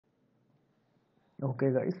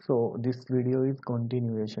Okay guys, so this video is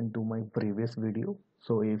continuation to my previous video.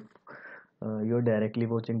 So if you're directly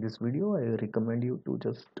watching this video, I recommend you to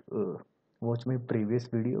just watch my previous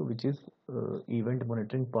video, which is event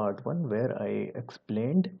monitoring part 1, where I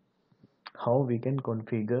explained how we can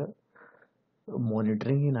configure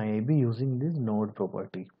monitoring in IIB using this node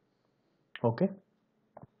property. Okay,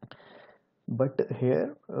 but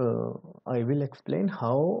here I will explain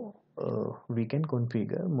how we can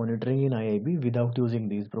configure monitoring in IIB without using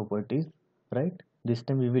these properties, right? This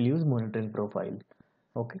time we will use monitoring profile.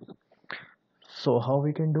 Okay, so how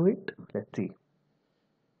we can do it? Let's see.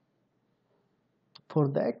 For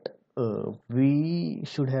that, we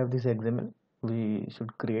should have this XML. We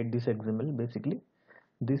should create this XML basically.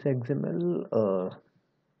 This XML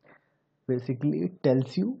basically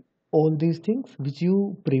tells you all these things which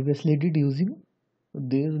you previously did using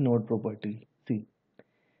this node property. See,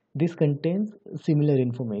 this contains similar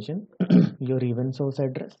information. Your event source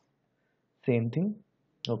address, same thing.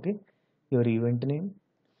 Okay, your event name,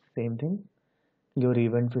 same thing. Your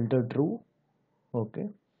event filter true. Okay,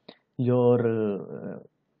 your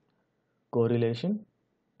correlation,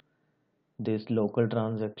 this local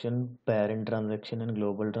transaction, parent transaction, and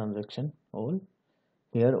global transaction. All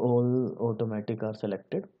here, all automatic are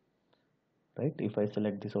selected, right? If I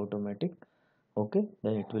select this automatic, okay,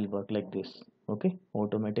 then it will work like this. Okay,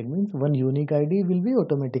 automatic means one unique ID will be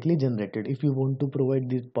automatically generated. If you want to provide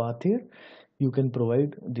this path here, you can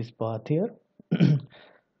provide this path here.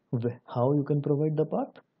 How you can provide the path?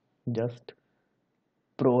 Just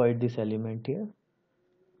provide this element here.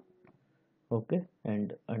 Okay,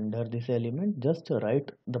 and under this element just write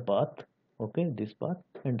the path. Okay, this path,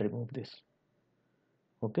 and remove this.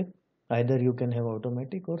 Okay, either you can have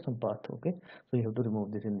automatic or some path. Okay, so you have to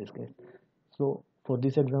remove this in this case. So for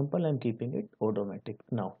this example I'm keeping it automatic.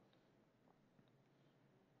 Now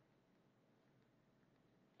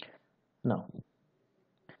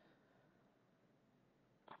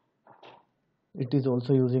it is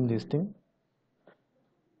also using this thing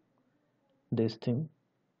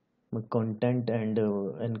content and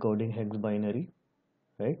encoding hex binary,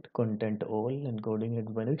 right? Content all encoding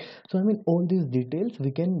hex binary. So I mean all these details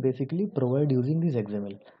we can basically provide using this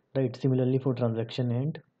XML, right? Similarly for transaction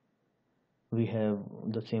end, we have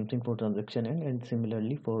the same thing for transaction end, and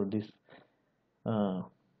similarly for this uh,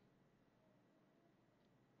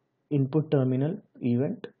 input terminal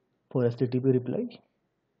event for HTTP reply.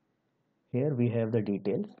 Here we have the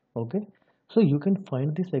details. Okay, so you can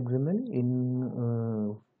find this XML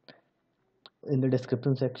in the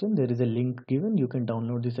description section. There is a link given. You can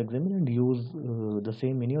download this XML and use the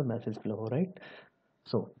same in your message flow, right?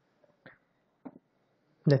 So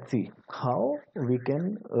let's see how we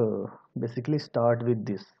can basically start with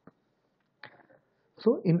this.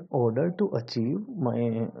 So in order to achieve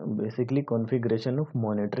my basically configuration of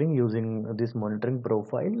monitoring using this monitoring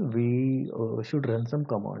profile, we should run some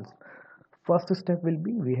commands. First step will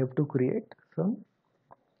be we have to create some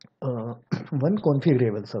uh, one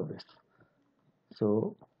configurable service.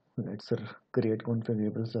 So let's create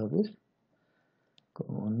configurable service.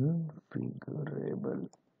 Configurable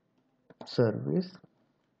service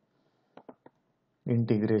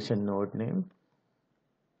integration node name,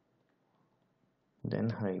 then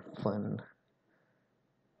hyphen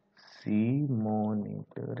c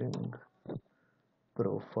monitoring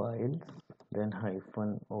profiles, then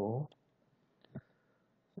hyphen o.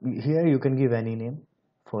 Here you can give any name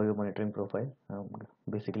for your monitoring profile.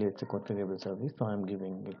 Basically it's a configurable service, so I'm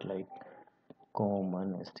giving it like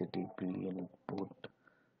common HTTP input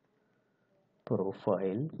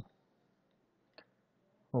profile.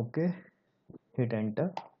 Okay, hit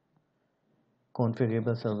enter.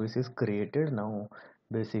 Configurable service is created. Now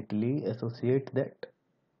basically associate that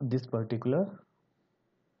this particular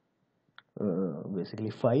basically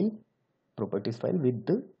file, properties file, with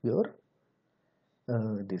your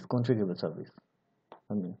this configurable service.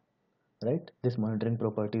 I mean, right, this monitoring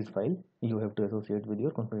properties file you have to associate with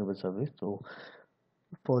your configurable service. So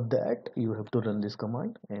for that you have to run this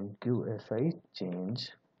command mqsi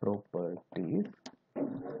change properties,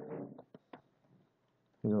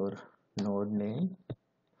 your node name,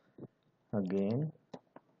 again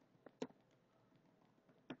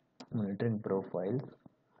monitoring profiles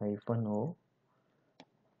hyphen o,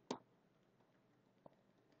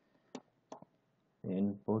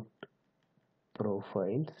 input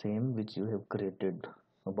profile, same which you have created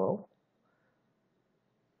above,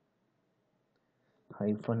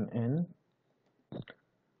 hyphen n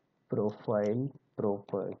profile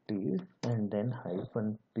properties, and then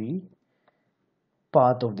hyphen p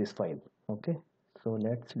path of this file. Okay, so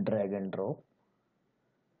let's drag and drop.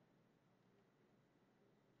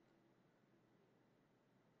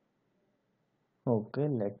 Okay,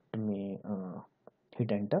 let me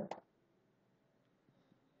hit enter.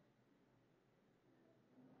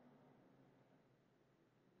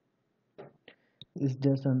 Is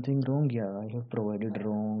there something wrong? Yeah, I have provided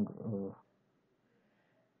wrong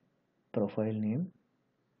profile name.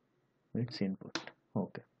 It's input.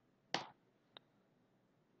 Okay.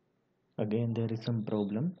 Again, there is some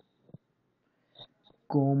problem.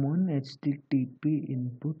 Common HTTP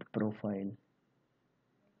input profile.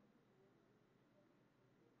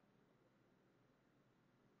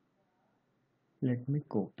 Let me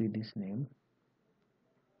copy this name.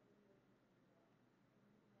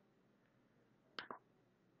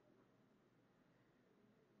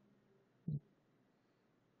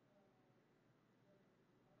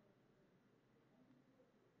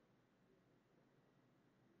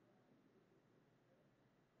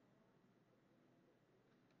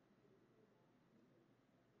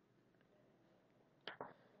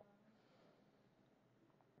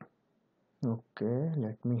 Okay,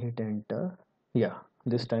 let me hit enter. Yeah,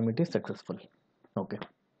 this time it is successful. Okay.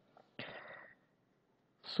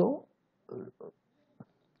 So,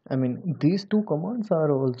 I mean, these two commands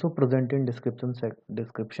are also present in description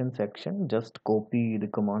section. Just copy the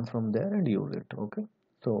commands from there and use it. Okay.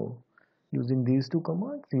 So, using these two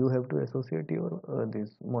commands, you have to associate your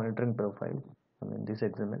this monitoring profile. I mean, this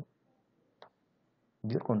XML,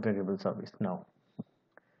 your configurable service. Now,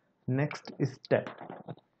 next step.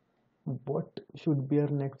 What should be our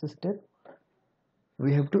next step?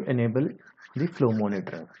 We have to enable the flow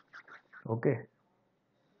monitoring. Okay.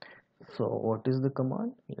 So, what is the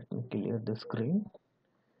command? Let me clear the screen.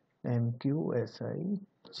 MQSI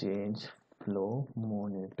change flow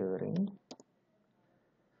monitoring.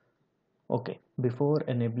 Okay, before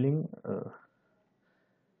enabling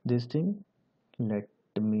this thing, let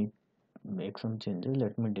me make some changes.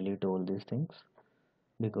 Let me delete all these things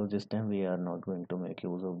because this time we are not going to make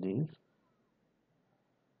use of these.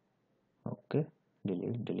 Okay,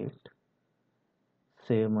 delete.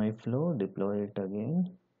 Save my flow, deploy it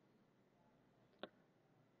again.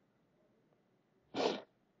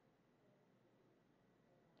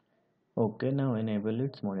 Okay, now enable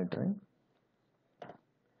its monitoring.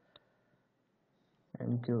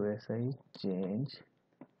 MQSI change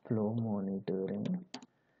flow monitoring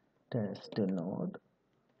test node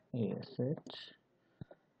ASH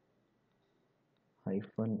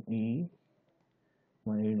 -e,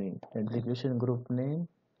 my execution group name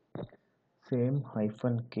same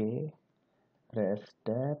 -k rest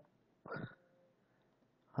 -f,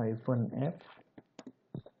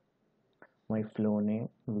 my flow name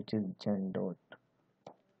which is gen dot.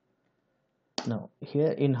 Now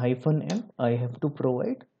here in -m I have to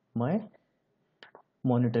provide my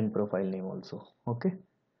monitoring profile name also. Okay,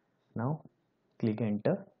 now click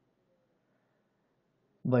enter.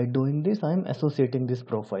 By doing this I am associating this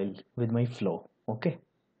profile with my flow. Okay,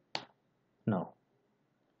 now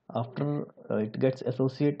after it gets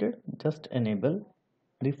associated, just enable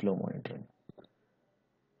the flow monitoring.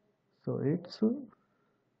 So it's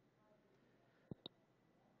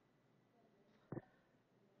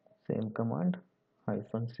same command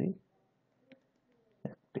 -c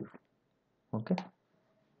active. Okay,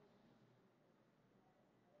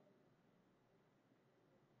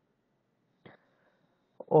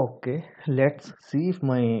 okay, let's see if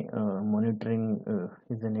my monitoring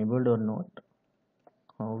is enabled or not.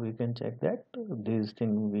 How we can check that? This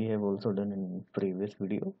thing we have also done in previous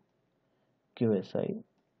video. QSI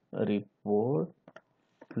report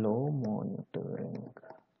flow monitoring,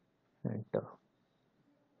 enter.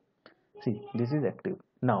 See, this is active.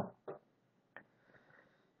 Now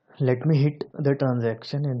let me hit the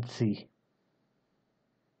transaction and see.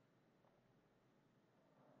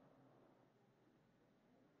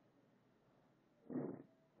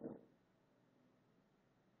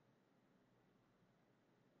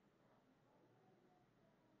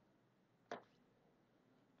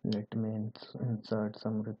 Let me insert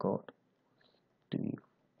some record.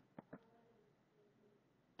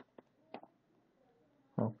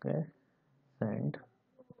 Okay, send.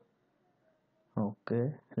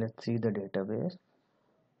 Okay, let's see the database.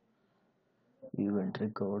 Event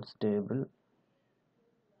records table.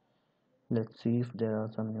 Let's see if there are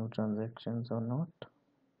some new transactions or not.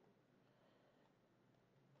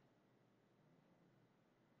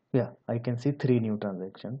 Yeah, I can see 3 new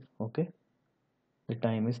transactions. Okay, the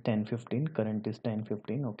time is 10:15, current is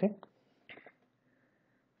 10:15. Okay,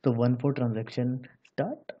 so one for transaction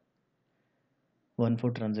start, one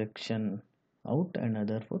for transaction out, and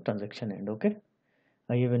other for transaction end. Okay,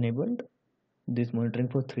 I have enabled this monitoring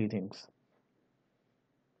for 3 things: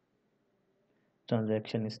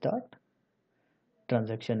 transaction start,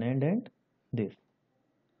 transaction end, and this.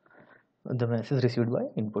 the message received by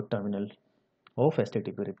input terminal of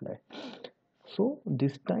HTTP reply. So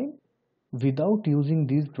this time, without using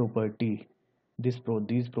these properties,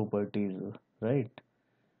 right?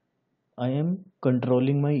 I am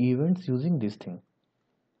controlling my events using this thing.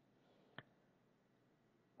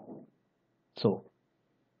 So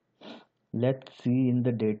let's see in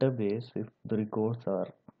the database if the records are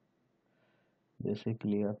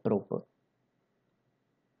basically are proper.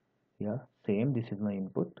 Yeah, same. This is my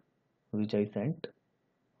input which I sent.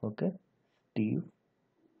 Okay, Steve,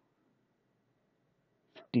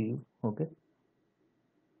 Steve. Okay,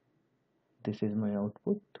 this is my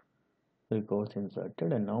output. Records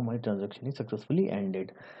inserted, and now my transaction is successfully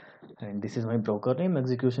ended. And this is my broker name,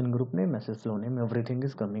 execution group name, message flow name. Everything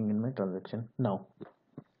is coming in my transaction. Now,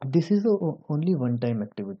 this is only one-time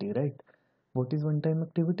activity, right? What is one-time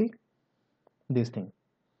activity? This thing.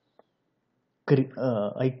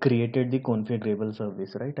 I created the configurable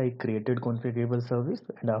service, right? I created configurable service,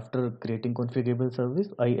 and after creating configurable service,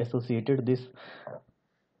 I associated this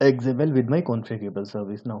XML with my configurable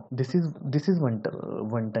service. Now, this is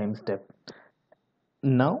one time step.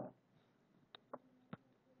 Now,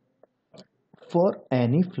 for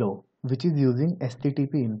any flow which is using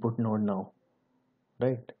HTTP input node now,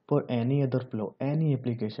 right? For any other flow, any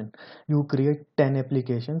application, you create 10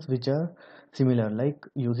 applications which are similar, like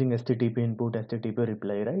using HTTP input, HTTP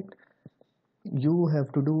reply, right? You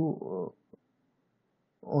have to do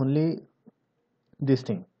only this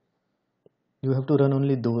thing. You have to run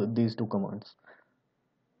only these two commands,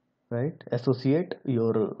 right? Associate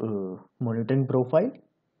your monitoring profile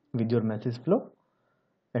with your message flow,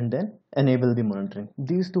 and then enable the monitoring.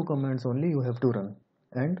 These two commands only you have to run,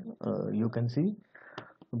 and you can see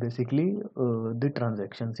basically the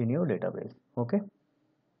transactions in your database. Okay.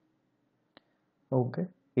 Okay,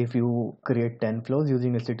 if you create 10 flows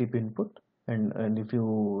using HTTP input, and if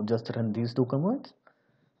you just run these two commands,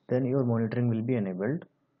 then your monitoring will be enabled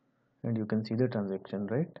and you can see the transaction,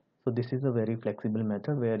 right? So this is a very flexible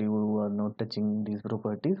method where you are not touching these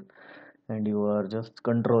properties and you are just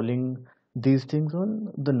controlling these things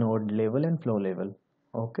on the node level and flow level.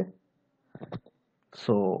 Okay,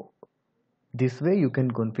 so this way you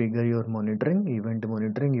can configure your monitoring, event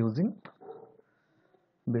monitoring, using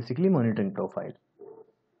basically monitoring profile.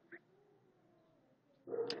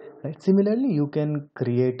 Right. Similarly, you can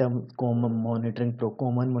create a common monitoring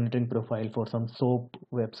profile for some SOAP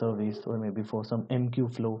web service, or maybe for some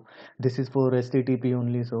MQ flow. This is for HTTP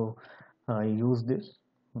only, so I use this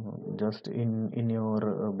just in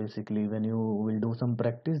your basically when you will do some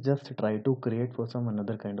practice, just try to create for some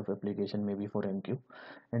another kind of application, maybe for MQ,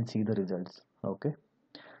 and see the results. Okay,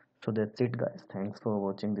 so that's it, guys. Thanks for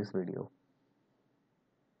watching this video.